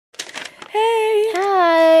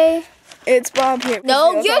It's Bob here.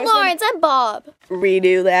 No, you're Lawrence. I'm Bob.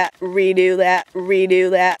 Redo that, redo that,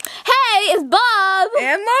 redo that. Hey, it's Bob.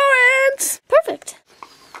 And Lawrence. Perfect.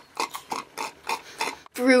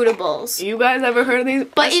 Fruitables. You guys ever heard of these?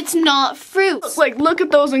 But it's not fruit. Like, look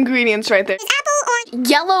at those ingredients right there. Apple, orange,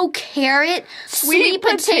 Yellow carrot, sweet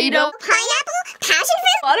potato, pineapple, passion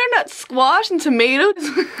fruit, butternut squash and tomatoes.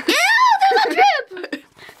 Ew, there's a drip.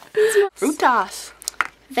 Frutas.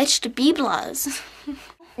 Vegetables.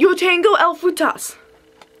 Yo tengo el frutas.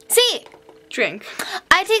 See, Drink.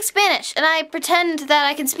 I take Spanish and I pretend that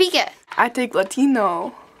I can speak it. I take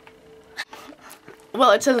Latino.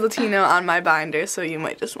 Well, it says Latino on my binder, so you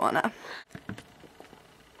might just wanna.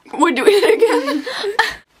 We're doing it again.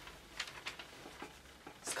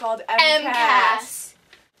 It's called MCAS.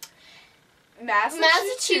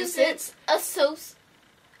 Massachusetts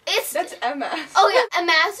That's MS. Oh yeah, a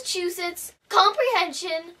Massachusetts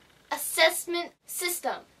Comprehension Assessment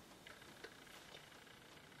System.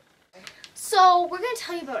 So we're gonna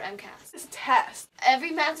tell you about MCAS. This test.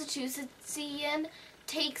 Every Massachusettsian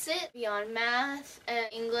takes it beyond math and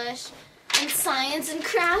English and science and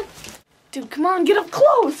crap. Dude, come on, get up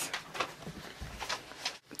close.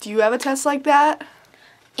 Do you have a test like that?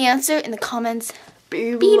 Answer in the comments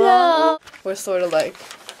Below. below. We're sort of like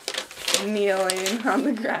kneeling on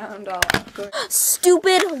the ground.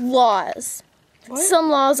 Stupid laws. What? Some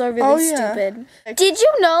laws are really stupid. Did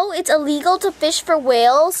you know it's illegal to fish for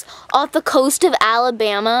whales off the coast of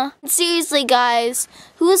Alabama? Seriously, guys,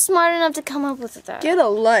 who is smart enough to come up with that? Get a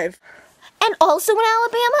life. And also in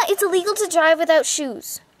Alabama, it's illegal to drive without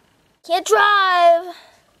shoes. Can't drive.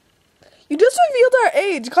 You just revealed our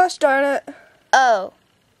age. Gosh darn it. Oh.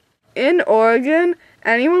 In Oregon,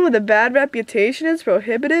 anyone with a bad reputation is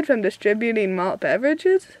prohibited from distributing malt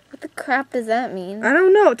beverages? What the crap does that mean? I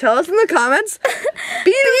don't know. Tell us in the comments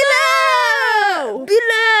below!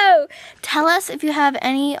 Below! Tell us if you have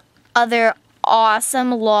any other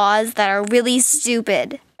awesome laws that are really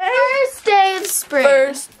stupid. First day of spring.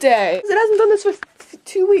 First day. It hasn't done this for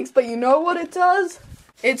 2 weeks, but you know what it does?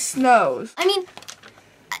 It snows. I mean,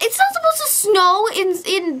 it's not supposed to snow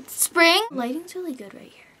in spring. Lighting's really good right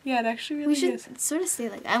here. Yeah, it actually really We should is. sort of stay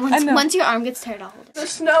like that. Once your arm gets tired, I'll hold it. The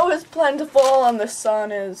snow is plentiful and the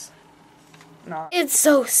sun is not. It's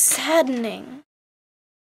so saddening.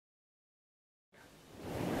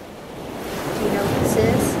 Do you know what this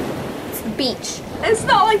is? It's the beach. It's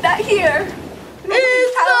not like that here.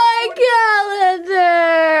 It's my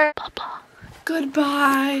calendar. Papa.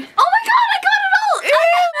 Goodbye. Oh my god, I got it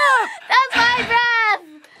all! That's my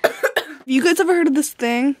breath! You guys ever heard of this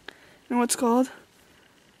thing? You know what it's called?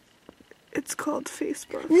 It's called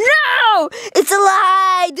Facebook. No! It's a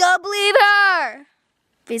lie! Don't believe her!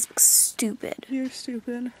 Facebook's stupid. You're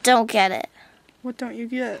stupid. Don't get it. What don't you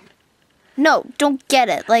get? No, don't get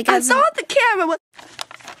it. Like I as in- thought the camera was...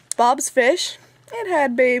 Bob's fish. It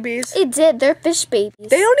had babies. It did. They're fish babies.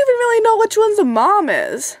 They don't even really know which one's the mom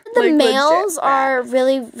is. The Like, males legit. are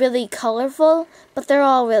really, really colorful, but they're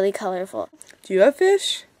all really colorful. Do you have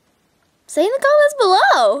fish? Say in the comments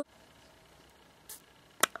below.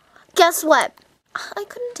 Guess what? I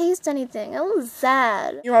couldn't taste anything. I was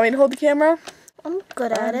sad. You want me to hold the camera? I'm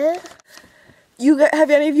good at it. Have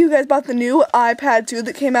any of you guys bought the new iPad 2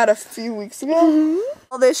 that came out a few weeks ago?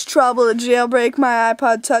 All this trouble to jailbreak my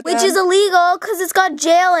iPod Touch. Which is illegal because it's got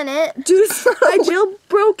jail in it. Dude, I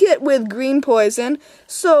jailbroke it with green poison.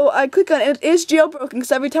 So I click on it. It is jailbroken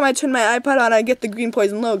because every time I turn my iPod on, I get the green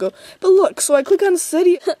poison logo. But look, so I click on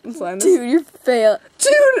city. Dude, you're fail.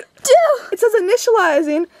 Dude! It says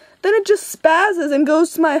initializing. Then it just spazzes and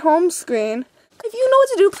goes to my home screen. If you know what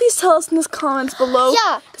to do, please tell us in the comments below.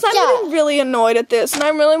 Yeah, Because I'm getting really annoyed at this, and I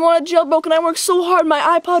really want to jailbroke, and I worked so hard. My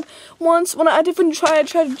iPod once, when I tried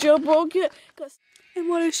to jailbroke it. And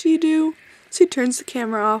what does she do? She turns the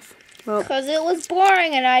camera off. Well, Because it was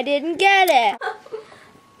boring and I didn't get it.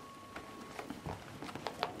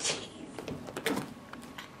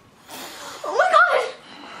 Oh my god!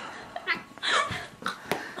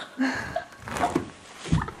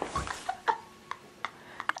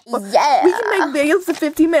 Yeah. we can make videos for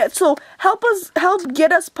 50 minutes, so help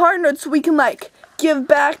get us partnered so we can, like, give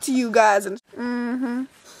back to you guys. And we're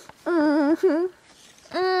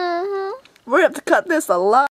gonna have to cut this a lot.